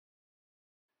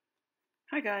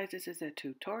Hi guys, this is a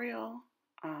tutorial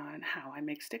on how I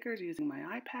make stickers using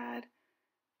my iPad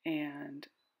and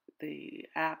the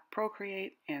app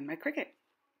Procreate and my Cricut.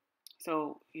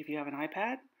 So if you have an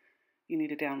iPad, you need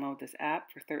to download this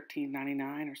app for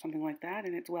 $13.99 or something like that,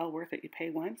 and it's well worth it. You pay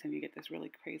once and you get this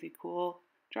really crazy cool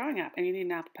drawing app, and you need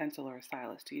an Apple Pencil or a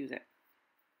stylus to use it.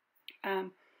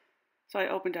 So I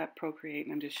opened up Procreate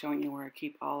and I'm just showing you where I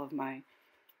keep all of my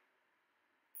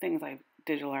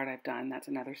digital art I've done. That's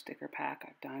another sticker pack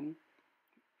I've done.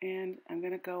 And I'm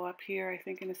going to go up here, I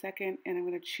think, in a second, and I'm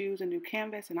going to choose a new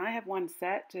canvas. And I have one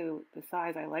set to the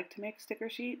size I like to make sticker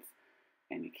sheets.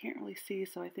 And you can't really see,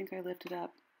 so I think I lifted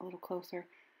up a little closer.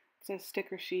 It says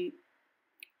sticker sheet.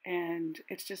 And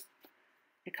it's just,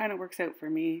 it kind of works out for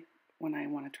me when I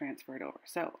want to transfer it over.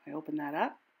 So I open that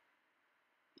up.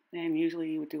 And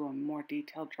usually you would do a more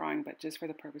detailed drawing, but just for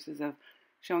the purposes of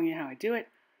showing you how I do it,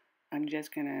 I'm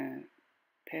just going to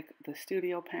pick the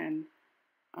studio pen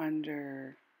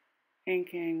under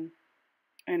inking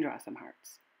and draw some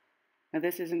hearts. Now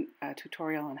this isn't a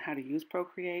tutorial on how to use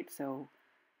Procreate, so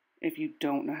if you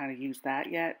don't know how to use that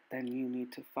yet, then you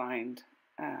need to find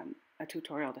a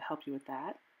tutorial to help you with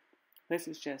that. This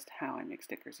is just how I make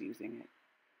stickers using it.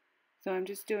 So I'm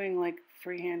just doing like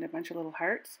freehand a bunch of little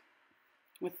hearts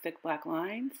with thick black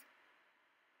lines,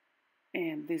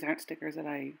 and these aren't stickers that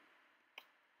I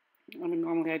mean,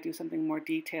 normally I do something more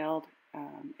detailed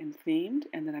and themed,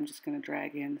 and then I'm just going to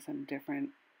drag in some different,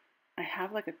 I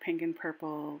have like a pink and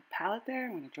purple palette there.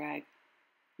 I'm going to drag,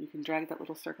 you can drag that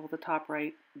little circle at the top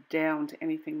right down to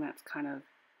anything that's kind of,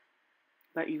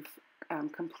 that you've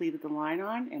completed the line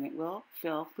on, and it will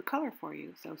fill the color for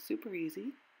you. So super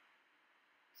easy.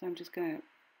 So I'm just going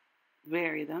to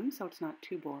vary them so it's not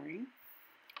too boring.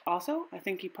 Also, I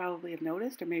think you probably have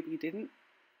noticed, or maybe you didn't,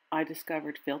 I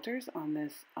discovered filters on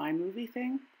this iMovie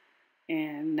thing,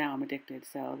 and now I'm addicted.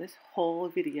 So this whole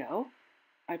video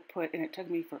I put, and it took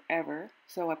me forever,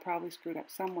 so I probably screwed up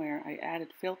somewhere. I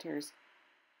added filters.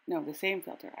 No, the same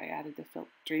filter. I added the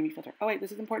Dreamy filter. Oh wait,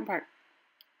 this is the important part.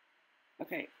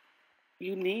 Okay,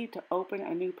 you need to open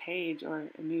a new page or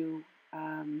a new,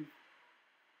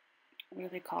 what are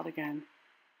they called again?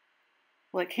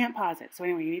 Well, it can't pause it. So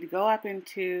anyway, you need to go up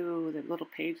into the little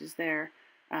pages there.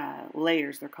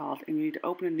 Layers they're called, and you need to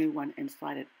open a new one and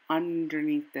slide it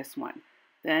underneath this one.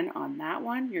 Then on that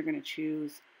one you're going to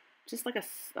choose just like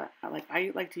like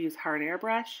I like to use hard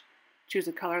airbrush. Choose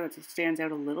a color that stands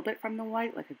out a little bit from the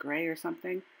white, like a gray or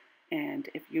something. And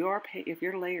if your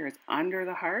layer is under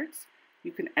the hearts,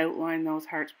 you can outline those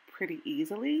hearts pretty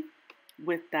easily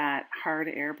with that hard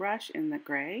airbrush in the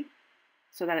gray,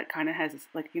 so that it kind of has this,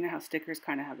 like, you know how stickers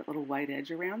kind of have a little white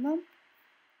edge around them.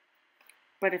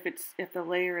 But if the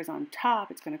layer is on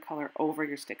top, it's going to color over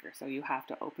your sticker. So you have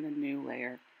to open a new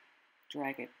layer,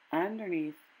 drag it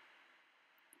underneath,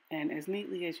 and as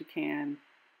neatly as you can,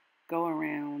 go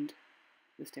around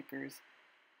the stickers.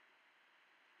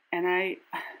 And I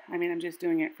mean, I'm just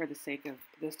doing it for the sake of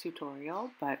this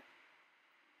tutorial, but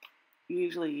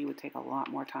usually you would take a lot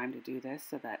more time to do this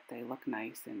so that they look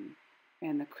nice,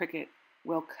 and the Cricut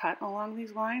will cut along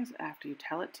these lines after you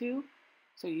tell it to.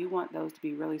 So you want those to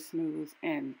be really smooth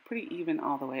and pretty even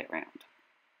all the way around.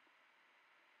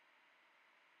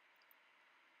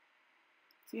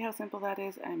 See how simple that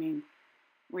is? I mean,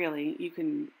 really, you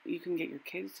can get your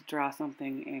kids to draw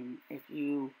something, and if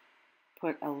you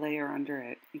put a layer under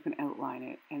it, you can outline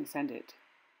it and send it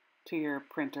to your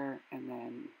printer and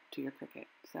then to your Cricut.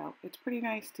 So it's pretty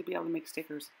nice to be able to make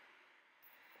stickers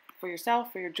for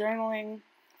yourself, for your journaling,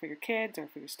 for your kids, or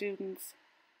for your students.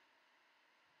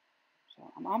 So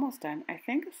I'm almost done. I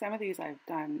think some of these I've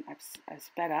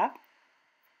sped up,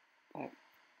 but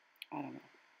I don't know.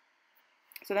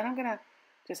 So then I'm gonna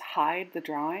just hide the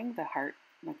drawing, the heart,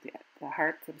 like the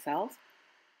hearts themselves,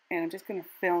 and I'm just gonna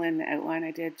fill in the outline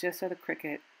I did just so the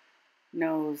Cricut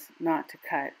knows not to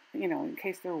cut, you know, in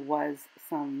case there was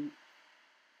some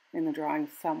in the drawing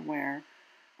somewhere.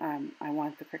 I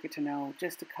want the Cricut to know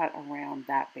just to cut around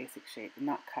that basic shape and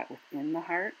not cut within the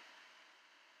heart.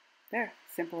 There,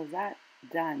 simple as that,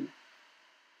 done.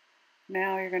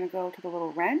 Now you're going to go to the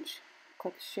little wrench,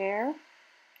 click share,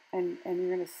 and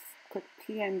you're going to click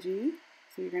PNG.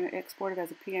 So you're going to export it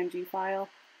as a PNG file,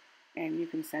 and you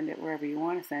can send it wherever you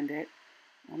want to send it.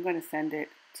 I'm going to send it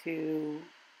to,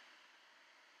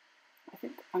 I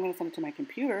think I'm going to send it to my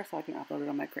computer so I can upload it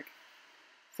on my Cricut.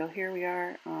 So here we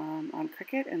are on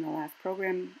Cricut, and the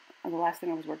last thing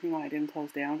I was working on I didn't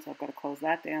close down, so I've got to close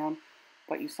that down.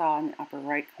 But you saw in the upper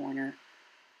right corner,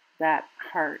 that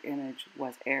heart image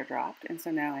was airdropped. And so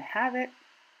now I have it,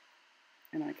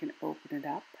 and I can open it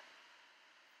up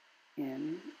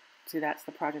in See, that's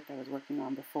the project I was working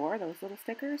on before, those little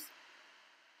stickers.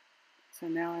 So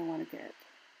now I want to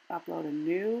upload a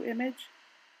new image,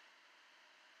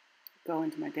 go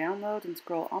into my downloads and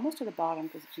scroll almost to the bottom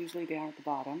because it's usually down at the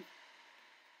bottom.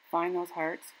 Find those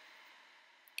hearts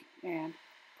and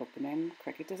put them in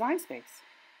Cricut Design Space.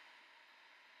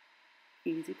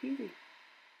 Easy peasy.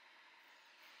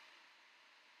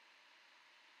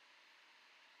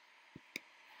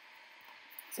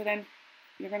 So then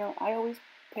I always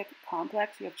pick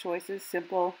complex. You have choices,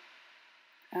 simple,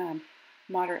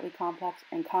 moderately complex,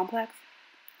 and complex.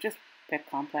 Just pick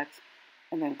complex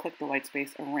and then click the white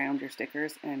space around your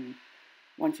stickers. And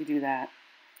once you do that,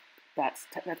 that's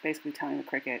basically telling the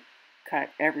Cricut cut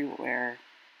everywhere,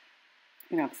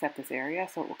 except this area.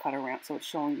 So it will cut around. So it's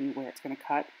showing you where it's going to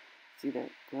cut. See the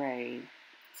gray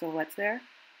silhouettes there?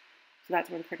 So that's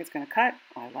where the Cricut's going to cut.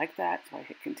 I like that. So I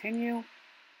hit continue.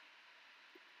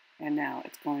 And now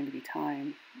it's going to be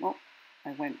time. Well,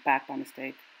 I went back by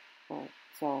mistake.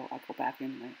 So I go back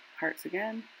in my hearts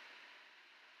again.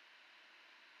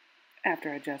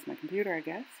 After I adjust my computer, I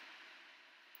guess.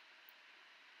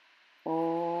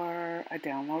 Or I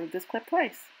downloaded this clip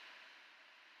twice.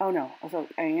 Oh no, so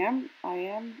I am,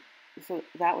 so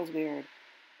that was weird.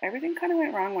 Everything kind of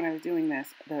went wrong when I was doing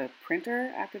this. The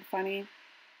printer acted funny.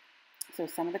 So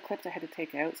some of the clips I had to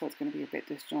take out, so it's going to be a bit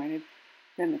disjointed.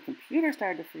 Then the computer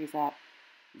started to freeze up.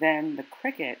 Then the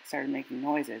Cricut started making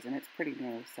noises, and it's pretty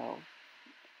new. So,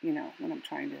 when I'm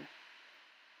trying to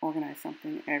organize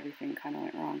something, everything kind of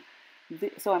went wrong.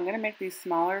 So I'm going to make these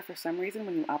smaller. For some reason,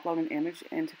 when you upload an image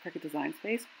into Cricut Design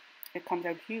Space, it comes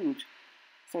out huge.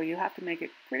 So you have to make it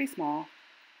pretty small.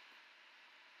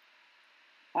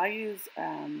 I use,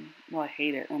 well, I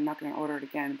hate it. I'm not going to order it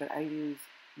again, but I use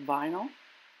vinyl.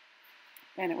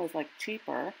 And it was like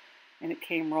cheaper, and it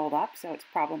came rolled up, so it's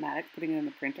problematic putting it in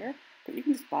the printer. But you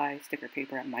can just buy sticker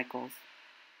paper at Michael's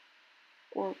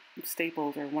or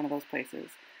Staples or one of those places.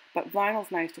 But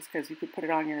vinyl's nice just because you could put it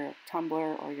on your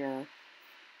tumbler or your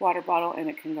water bottle, and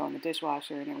it can go in the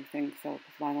dishwasher and everything, so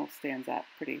the vinyl stands up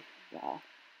pretty well.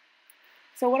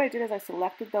 So what I did is I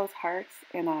selected those hearts,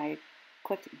 and I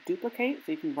clicked duplicate,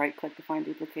 so you can right click to find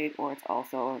duplicate, or it's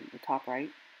also in the top right.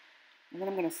 And then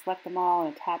I'm going to select them all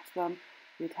and attach them.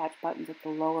 The attach button's at the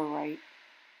lower right.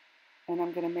 And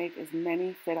I'm going to make as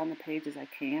many fit on the page as I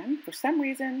can. For some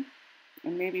reason,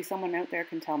 and maybe someone out there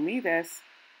can tell me this,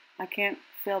 I can't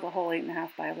fill the whole 8.5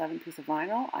 by 11 piece of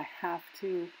vinyl. I have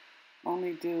to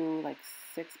only do like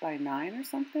 6 by 9 or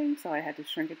something. So I had to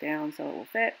shrink it down so it will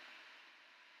fit.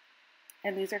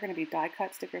 And these are going to be die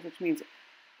cut stickers, which means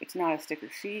it's not a sticker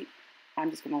sheet. I'm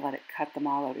just going to let it cut them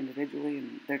all out individually,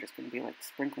 and they're just going to be like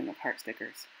sprinkling of heart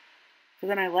stickers. So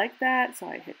then I like that, so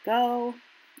I hit go,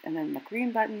 and then the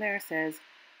green button there says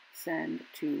send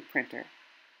to printer.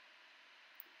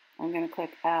 I'm going to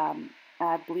click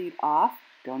add bleed off.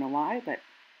 Don't know why, but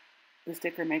the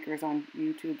sticker makers on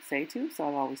YouTube say to, so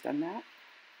I've always done that.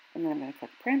 And then I'm going to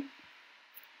click print,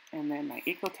 and then my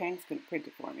Eco Tank's going to print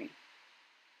it for me.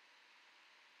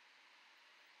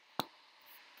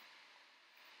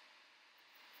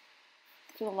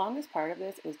 So the longest part of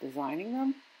this is designing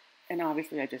them, and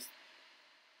obviously I just,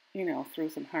 threw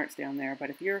some hearts down there.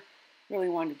 But if you're really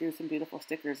wanting to do some beautiful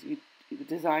stickers,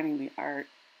 designing the art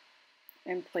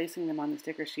and placing them on the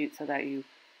sticker sheet so that you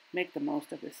make the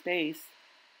most of the space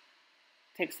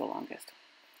takes the longest.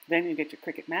 Then you get your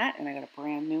Cricut mat, and I got a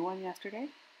brand new one yesterday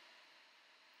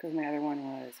because my other one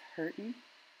was hurting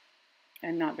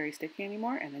and not very sticky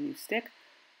anymore. And then you stick.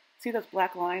 See those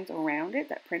black lines around it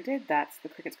that printed? That's the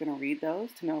Cricut's going to read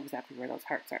those to know exactly where those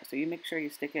hearts are. So you make sure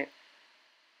you stick it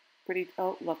pretty.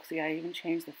 Oh, look, see, I even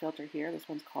changed the filter here. This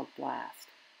one's called Blast.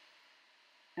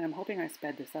 And I'm hoping I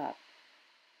sped this up.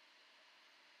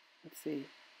 Let's see.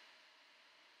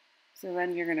 So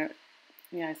then you're going to,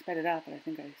 yeah, I sped it up, but I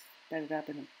think I sped it up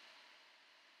in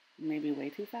maybe way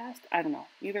too fast. I don't know.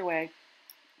 Either way,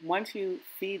 once you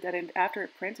feed that in, after it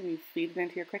prints and you feed it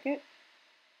into your Cricut,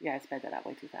 yeah, I sped that up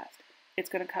way too fast. It's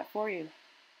going to cut for you.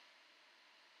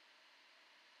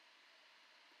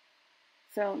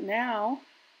 So now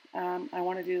I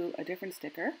want to do a different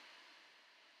sticker.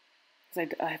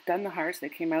 Because I've done the hearts. They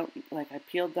came out, like I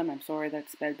peeled them. I'm sorry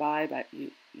that sped by, but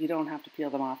you don't have to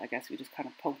peel them off. I guess you just kind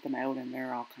of poke them out, and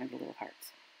they're all kinds of little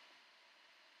hearts.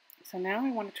 So now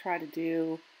I want to try to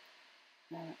do,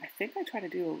 I think I try to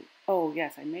do, oh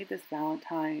yes, I made this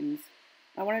Valentine's.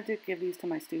 I wanted to give these to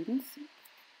my students.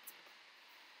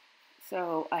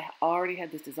 So I already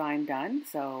had this design done,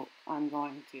 so I'm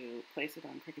going to place it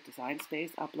on Cricut Design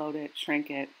Space, upload it, shrink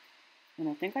it, and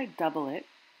I think I double it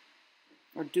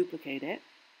or duplicate it,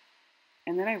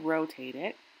 and then I rotate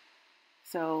it.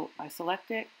 So I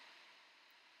select it,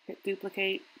 hit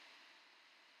duplicate.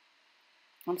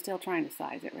 I'm still trying to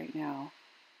size it right now.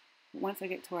 Once I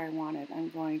get to where I want it, I'm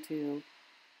going to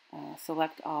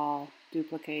select all,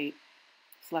 duplicate,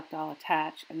 select all,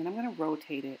 attach, and then I'm going to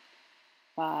rotate it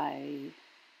by,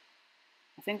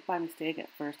 I think by mistake at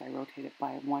first I rotate it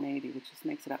by 180, which just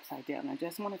makes it upside down. I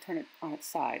just want to turn it on its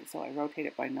side, so I rotate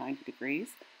it by 90 degrees,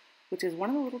 which is one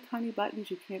of the little tiny buttons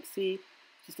you can't see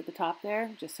just at the top there.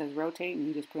 It just says rotate, and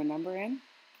you just put a number in.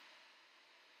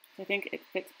 I think it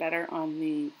fits better on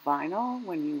the vinyl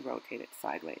when you rotate it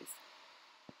sideways.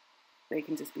 They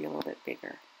can just be a little bit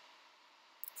bigger.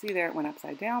 See there, it went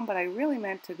upside down, but I really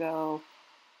meant to go,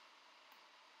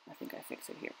 I think I fixed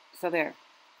it here. So there.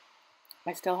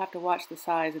 I still have to watch the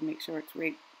size and make sure it's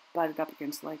right butted up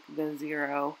against like the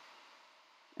 0,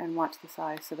 and watch the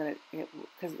size so that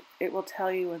because it will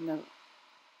tell you in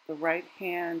the right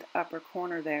hand upper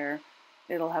corner there,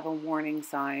 it'll have a warning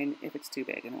sign if it's too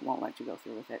big, and it won't let you go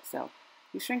through with it. So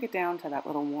you shrink it down to that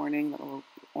little warning, that little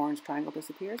orange triangle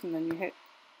disappears, and then you hit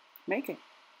make it.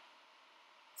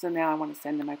 So now I want to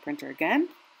send to my printer again.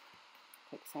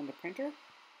 Click send to printer.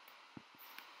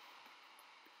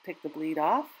 Take the bleed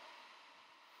off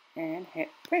and hit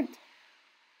print.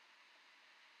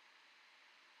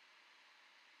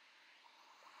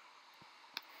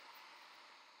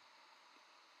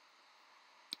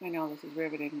 I know this is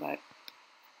riveting, but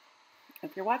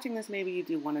if you're watching this, maybe you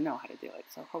do want to know how to do it.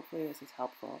 So hopefully this is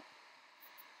helpful.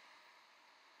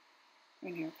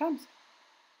 And here it comes.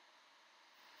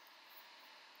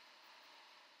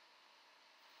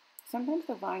 Sometimes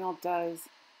the vinyl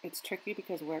it's tricky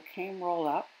because where it came roll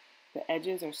up, the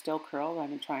edges are still curled. I've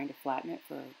been trying to flatten it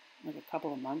for like a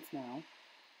couple of months now.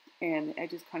 And the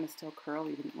edges kind of still curl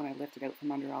even when I lift it out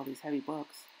from under all these heavy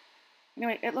books.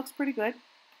 Anyway, it looks pretty good.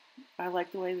 I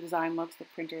like the way the design looks. The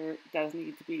printer does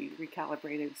need to be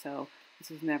recalibrated, so this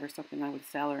is never something I would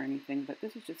sell or anything, but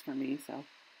this is just for me, so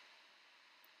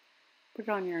put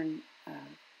it on your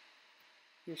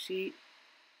sheet,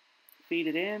 feed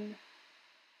it in,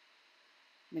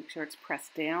 make sure it's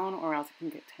pressed down or else it can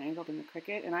get tangled in the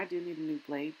Cricut, and I do need a new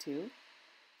blade too.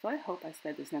 So I hope I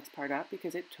sped this next part up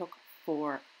because it took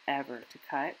forever to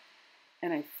cut,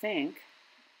 and I think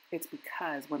it's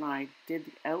because when I did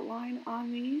the outline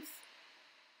on these,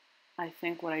 I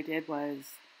think what I did was,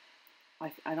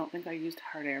 I don't think I used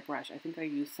hard airbrush. I think I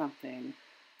used something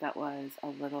that was a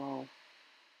little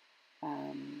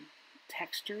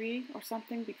textury or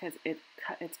something, because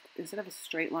it's instead of a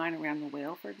straight line around the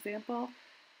whale, for example,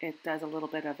 it does a little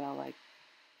bit of a like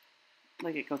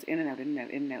it goes in and out, in and out,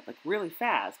 in and out, like really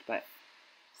fast, but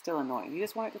still annoying. You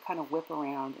just want it to kind of whip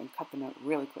around and cut them out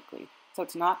really quickly. So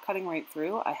it's not cutting right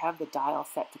through. I have the dial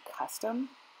set to custom.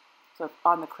 So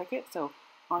on the Cricut, so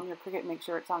on your Cricut, make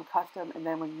sure it's on custom, and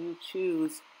then when you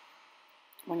choose,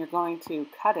 when you're going to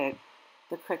cut it,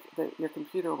 your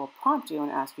computer will prompt you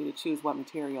and ask you to choose what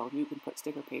material. You can put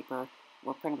sticker paper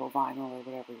or printable vinyl or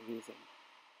whatever you're using.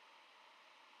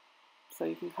 So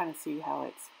you can kind of see how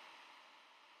it's,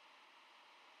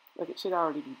 like it should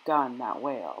already be done, that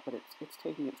whale, but it's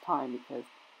taking its time because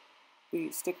the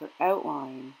sticker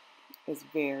outline is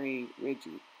very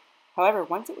rigid. However,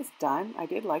 once it was done, I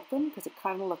did like them because it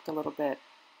kind of looked a little bit,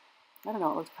 I don't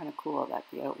know, it looked kind of cool that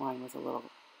the outline was a little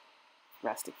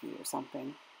rusticy or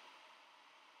something.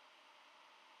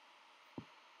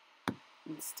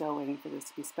 I'm still waiting for this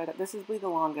to be sped up. This is the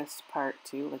longest part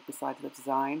too, like besides the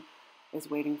design, is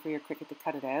waiting for your Cricut to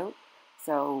cut it out.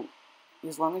 So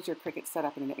as long as your Cricut's set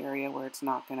up in an area where it's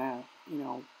not gonna,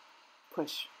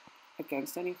 push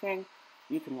against anything,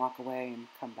 you can walk away and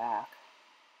come back.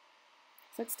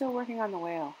 So it's still working on the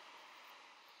whale.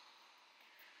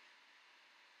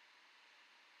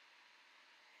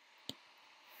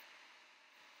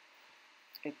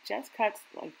 It just cuts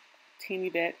like a teeny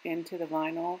bit into the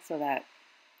vinyl so that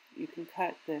you can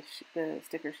cut the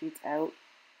sticker sheets out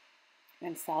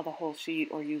and sell the whole sheet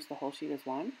or use the whole sheet as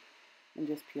one and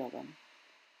just peel them.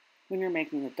 When you're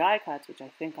making the die cuts, which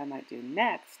I think I might do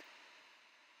next,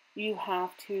 you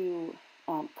have to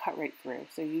cut right through.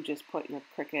 So you just put your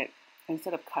Cricut,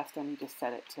 instead of custom, you just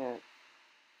set it to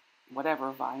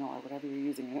whatever vinyl or whatever you're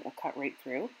using, and it will cut right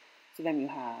through. So then you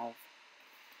have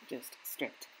just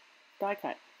stripped die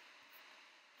cut.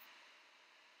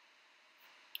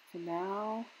 So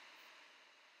now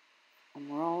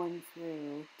I'm rolling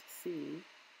through to see,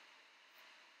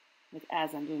 like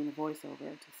as I'm doing the voiceover,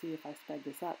 to see if I sped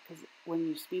this up, because when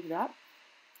you speed it up,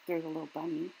 there's a little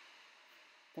bunny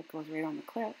that goes right on the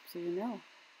clip, so you know.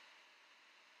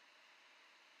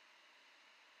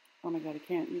 Oh my god, I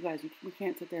can't, you guys, we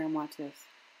can't sit there and watch this.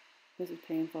 This is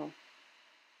painful.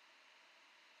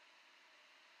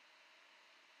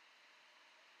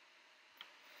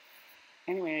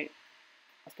 Anyway,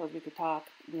 I suppose we could talk.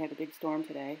 We had a big storm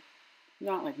today.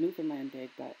 Not like Newfoundland big,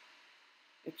 but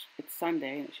it's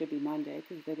Sunday and it should be Monday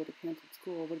because they would have canceled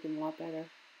school. It would have been a lot better.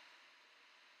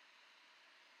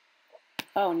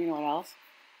 Oh, and you know what else?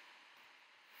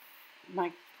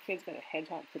 My kids got a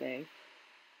hedgehog today.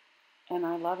 And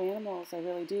I love animals, I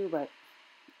really do, but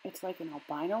it's like an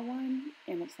albino one,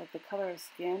 and it's like the color of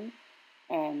skin.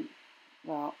 And,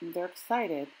 well, they're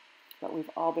excited, but we've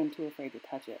all been too afraid to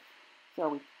touch it.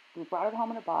 So we brought it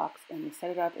home in a box, and we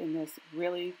set it up in this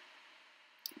really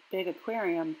big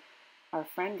aquarium our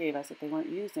friend gave us that they weren't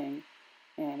using.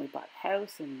 And we bought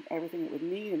house and everything it would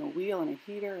need, and a wheel and a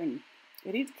heater, and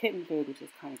it eats kitten food, which is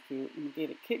kind of cute. And we gave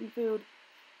it kitten food,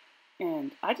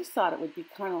 and I just thought it would be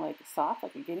kind of like soft,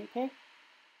 like a guinea pig.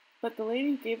 But the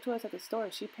lady who gave it to us at the store,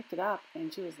 she picked it up,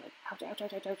 and she was like, ouch, ouch,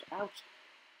 ouch, ouch, ouch, ouch.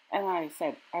 And I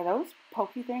said, are those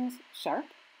pokey things sharp?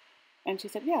 And she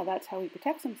said, yeah, that's how he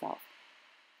protects himself.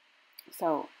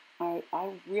 So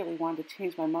I really wanted to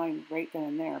change my mind right then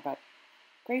and there, but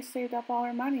Grace saved up all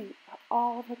her money,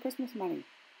 all of her Christmas money.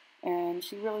 And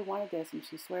she really wanted this, and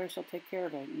she swears she'll take care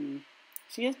of it. And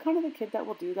she is kind of the kid that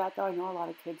will do that, though. I know a lot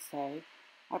of kids say,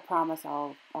 I promise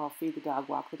I'll feed the dog,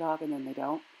 walk the dog, and then they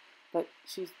don't. But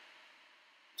she's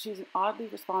oddly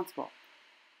responsible.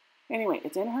 Anyway,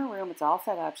 it's in her room. It's all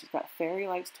set up. She's got fairy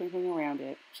lights twinkling around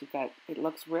it. It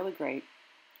looks really great.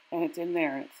 And it's in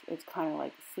there. It's kind of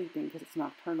like sleeping because it's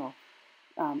nocturnal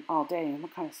all day. And I'm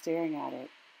kind of staring at it.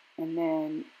 And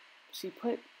then she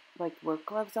put like work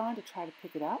gloves on to try to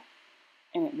pick it up.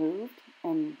 And it moved.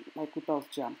 And like we both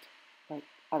jumped like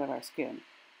out of our skin.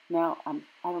 Now, I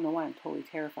don't know why I'm totally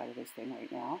terrified of this thing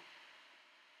right now.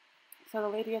 So the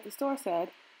lady at the store said,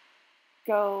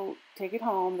 go take it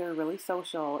home. They're really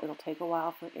social. It'll take a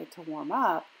while for it to warm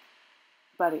up,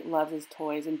 but it loves its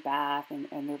toys and bath,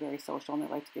 and they're very social, and they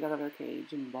like to get out of their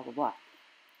cage and blah, blah, blah.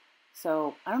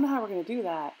 So I don't know how we're going to do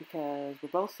that because we're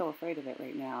both so afraid of it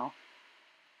right now.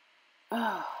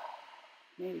 Oh,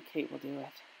 maybe Kate will do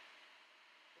it.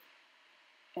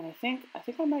 And I think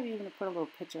I might even put a little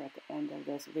picture at the end of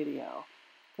this video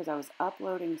because I was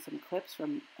uploading some clips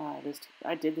from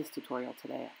I did this tutorial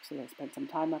today, actually. I spent some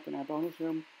time up in our bonus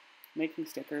room making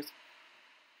stickers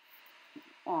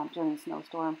during the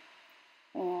snowstorm.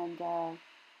 And I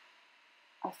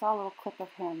saw a little clip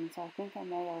of him, so I think I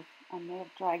may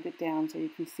have dragged it down so you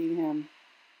can see him.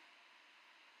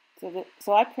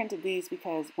 So I printed these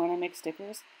because when I make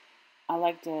stickers,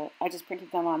 I just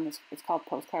printed them on this, it's called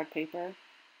postcard paper.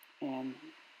 And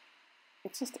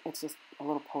it's just a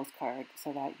little postcard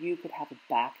so that you could have a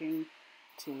backing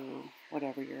to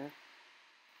whatever you're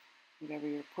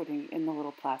putting in the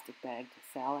little plastic bag to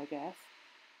sell, I guess.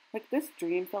 Like this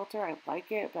dream filter, I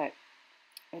like it, but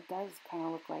it does kind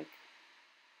of look like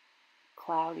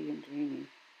cloudy and dreamy.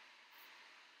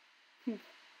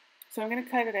 So I'm going to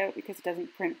cut it out because it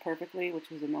doesn't print perfectly,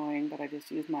 which was annoying, but I just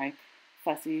used my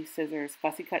fussy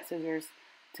cut scissors.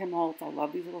 Tim Holtz, I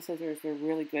love these little scissors. They're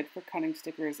really good for cutting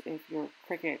stickers if your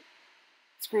Cricut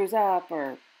screws up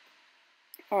or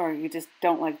you just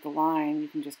don't like the line. You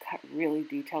can just cut really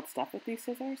detailed stuff with these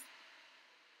scissors.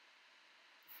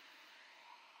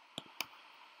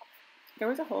 There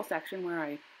was a whole section where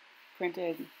I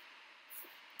printed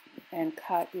and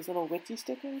cut these little witchy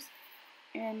stickers,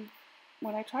 and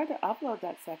when I tried to upload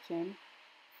that section,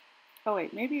 oh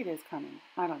wait, maybe it is coming.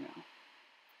 I don't know.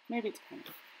 Maybe it's coming.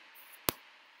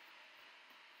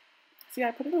 See,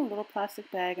 I put it in a little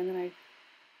plastic bag, and then I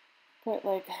put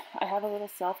I have a little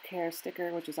self-care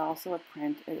sticker, which is also a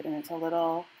print, and it's a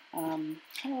little, hi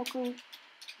Oakley.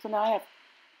 So now I have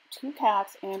 2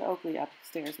 cats and Oakley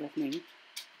upstairs with me.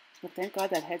 But thank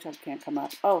God that hedgehog can't come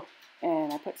up. Oh,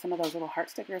 and I put some of those little heart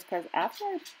stickers, because after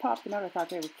I popped them out, I thought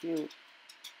they were cute.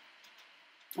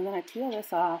 And then I peel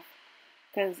this off,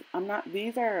 because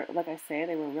these are, like I say,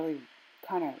 they were really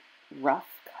kind of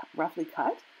roughly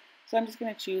cut. So I'm just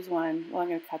going to choose one. Well, I'm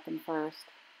going to cut them first.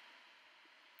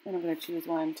 And I'm going to choose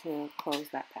one to close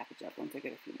that package up once I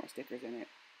get a few more stickers in it.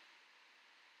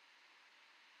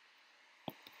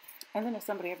 And then if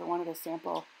somebody ever wanted a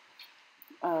sample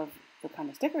of the kind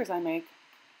of stickers I make,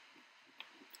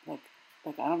 like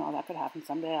I don't know, that could happen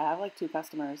someday. I have 2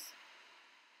 customers.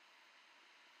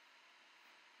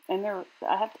 And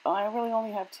I really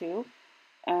only have 2.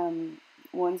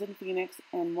 One's in Phoenix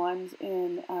and one's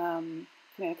in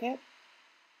Connecticut,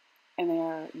 and they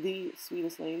are the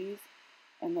sweetest ladies,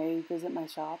 and they visit my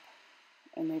shop,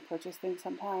 and they purchase things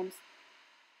sometimes,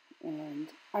 and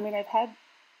I mean, I've had,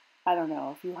 I don't know,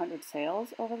 a few hundred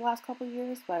sales over the last couple of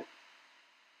years, but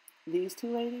these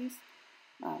 2 ladies,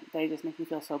 they just make me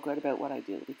feel so good about what I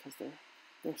do because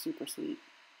they're super sweet.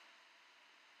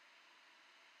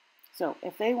 So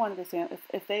if they wanted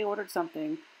if they ordered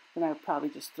something, then I would probably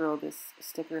just throw this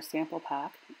sticker sample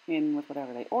pack in with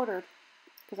whatever they ordered,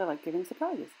 because I like giving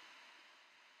surprises.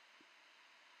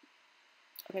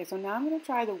 Okay, so now I'm going to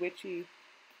try the witchy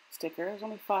sticker. There's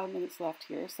only 5 minutes left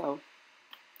here, so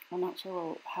I'm not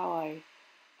sure how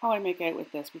I make out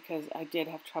with this, because I did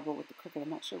have trouble with the Cricut. I'm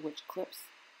not sure which clips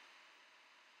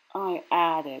I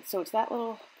added. So it's that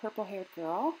little purple-haired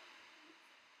girl.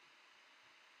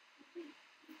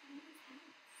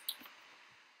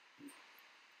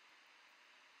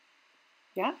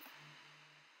 Yeah?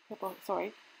 Purple,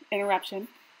 sorry, interruption.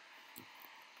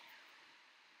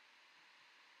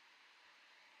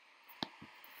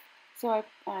 So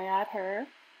I add her.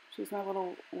 She's my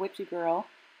little witchy girl.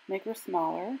 Make her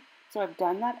smaller. So I've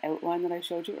done that outline that I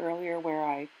showed you earlier, where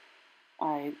I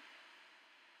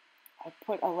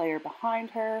put a layer behind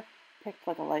her, picked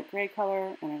like a light gray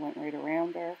color, and I went right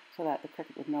around her so that the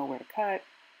Cricut would know where to cut.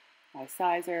 I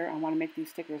size her. I want to make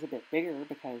these stickers a bit bigger,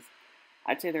 because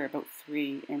I'd say they're about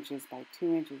 3 inches by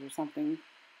 2 inches or something.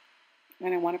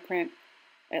 And I want to print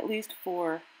at least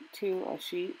 4 to a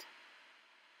sheet.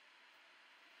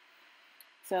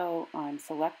 So I'm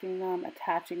selecting them,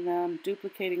 attaching them,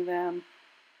 duplicating them,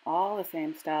 all the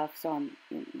same stuff. So I'm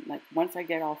like, once I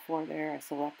get all 4 there, I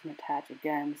select and attach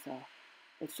again. So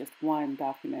it's just one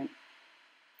document,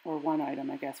 or one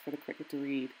item, I guess, for the Cricut to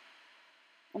read.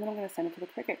 And then I'm going to send it to the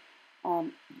Cricut.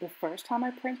 The first time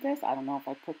I print this, I don't know if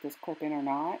I put this clip in or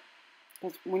not,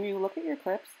 because when you look at your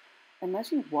clips,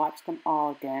 unless you watch them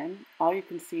all again, all you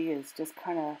can see is just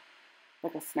kind of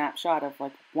like a snapshot of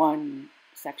like one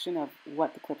section of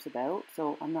what the clip's about.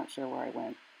 So I'm not sure where I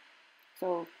went.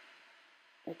 So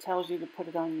it tells you to put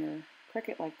it on your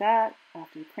Cricut like that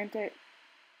after you print it.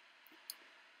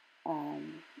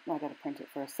 I got to print it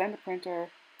first. Send to printer.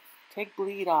 Take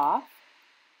bleed off.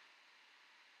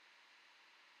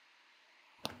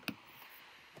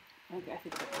 I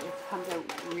think it comes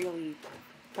out really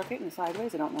crooked and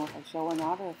sideways. I don't know if I show or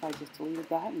not, or if I just deleted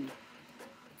that and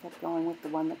kept going with the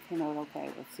one that came out okay.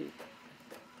 Let's see.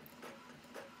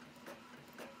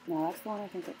 No, that's the one I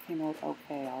think that came out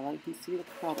okay. Although you can see the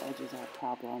curled edges are a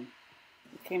problem.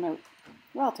 It came out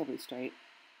relatively straight.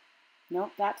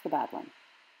 Nope, that's the bad one.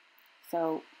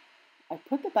 So I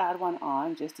put the bad one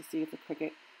on just to see if the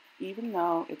Cricut, even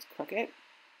though it's crooked,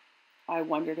 I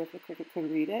wondered if the Cricut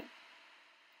could read it,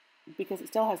 because it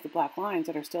still has the black lines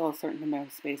that are still a certain amount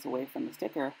of space away from the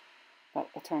sticker, but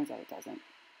it turns out it doesn't.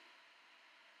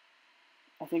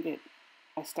 I think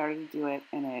I started to do it,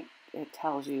 and it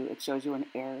tells you, it shows you an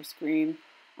error screen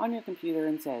on your computer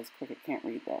and says, Cricut can't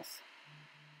read this.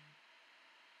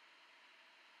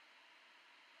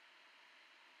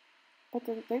 But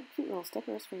they're cute little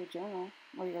stickers for your journal,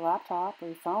 or your laptop, or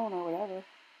your phone, or whatever.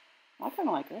 I kind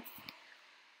of like her.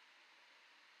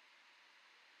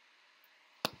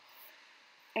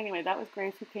 Anyway, that was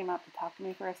Grace, who came up to talk to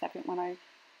me for a second when I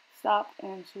stopped,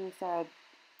 and she said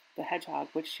the hedgehog,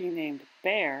 which she named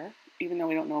Bear, even though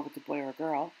we don't know if it's a boy or a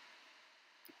girl,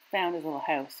 found his little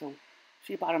house. So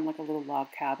she bought him like a little log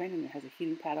cabin, and it has a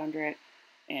heating pad under it,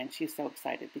 and she's so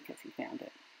excited because he found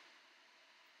it.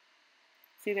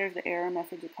 See, there's the error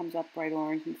message. It comes up bright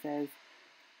orange and says,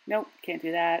 nope, can't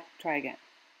do that, try again.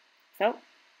 So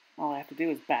all I have to do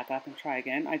is back up and try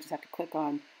again. I just have to click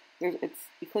on, you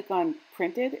click on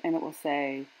printed, and it will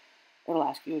say, it'll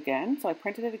ask you again. So I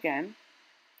printed it again.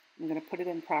 I'm going to put it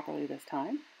in properly this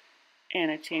time.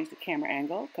 And I changed the camera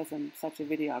angle because I'm such a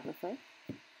videographer.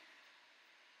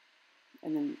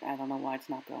 And then I don't know why it's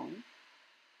not going.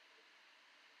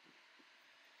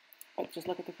 But just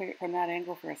look at the Cricut from that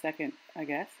angle for a second, I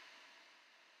guess.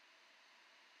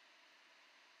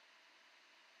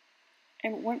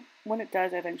 And when it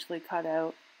does eventually cut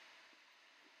out,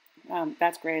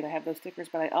 that's great. I have those stickers,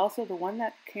 but I also, the one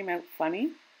that came out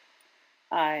funny,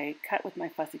 I cut with my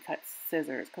fussy cut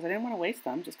scissors because I didn't want to waste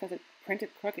them. Just because it printed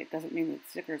crooked doesn't mean that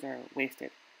stickers are wasted.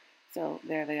 So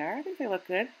there they are. I think they look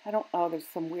good. Oh, there's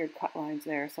some weird cut lines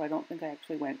there, so I don't think I'm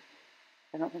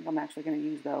actually going to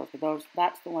use those. But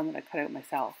that's the one that I cut out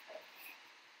myself.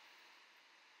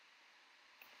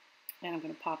 And I'm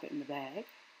going to pop it in the bag.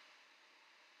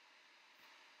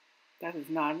 That is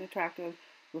not an attractive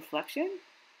reflection.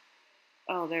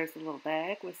 Oh, there's the little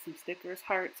bag with some stickers,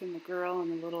 hearts, and the girl,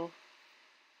 and the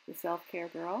self-care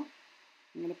girl.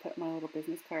 I'm going to put my little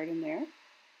business card in there.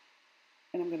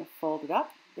 And I'm going to fold it up.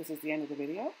 This is the end of the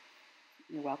video.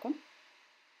 You're welcome.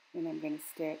 And I'm going to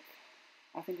stick,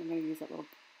 I think I'm going to use that little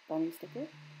bunny sticker.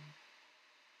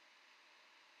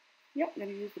 Yep, I'm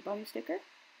going to use the bunny sticker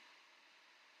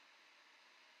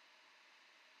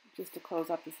just to close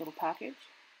up this little package.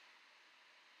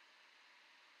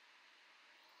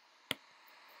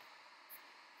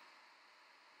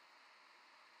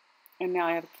 And now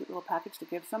I have a cute little package to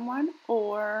give someone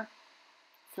or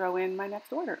throw in my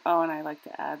next order. Oh, and I like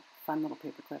to add fun little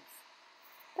paper clips.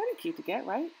 That'd be cute to get,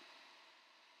 right?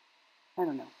 I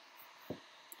don't know.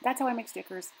 That's how I make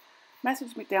stickers.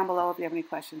 Message me down below if you have any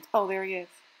questions. Oh, there he is.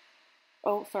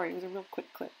 Oh, sorry, it was a real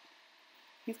quick clip.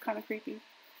 He's kind of creepy.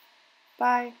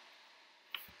 Bye.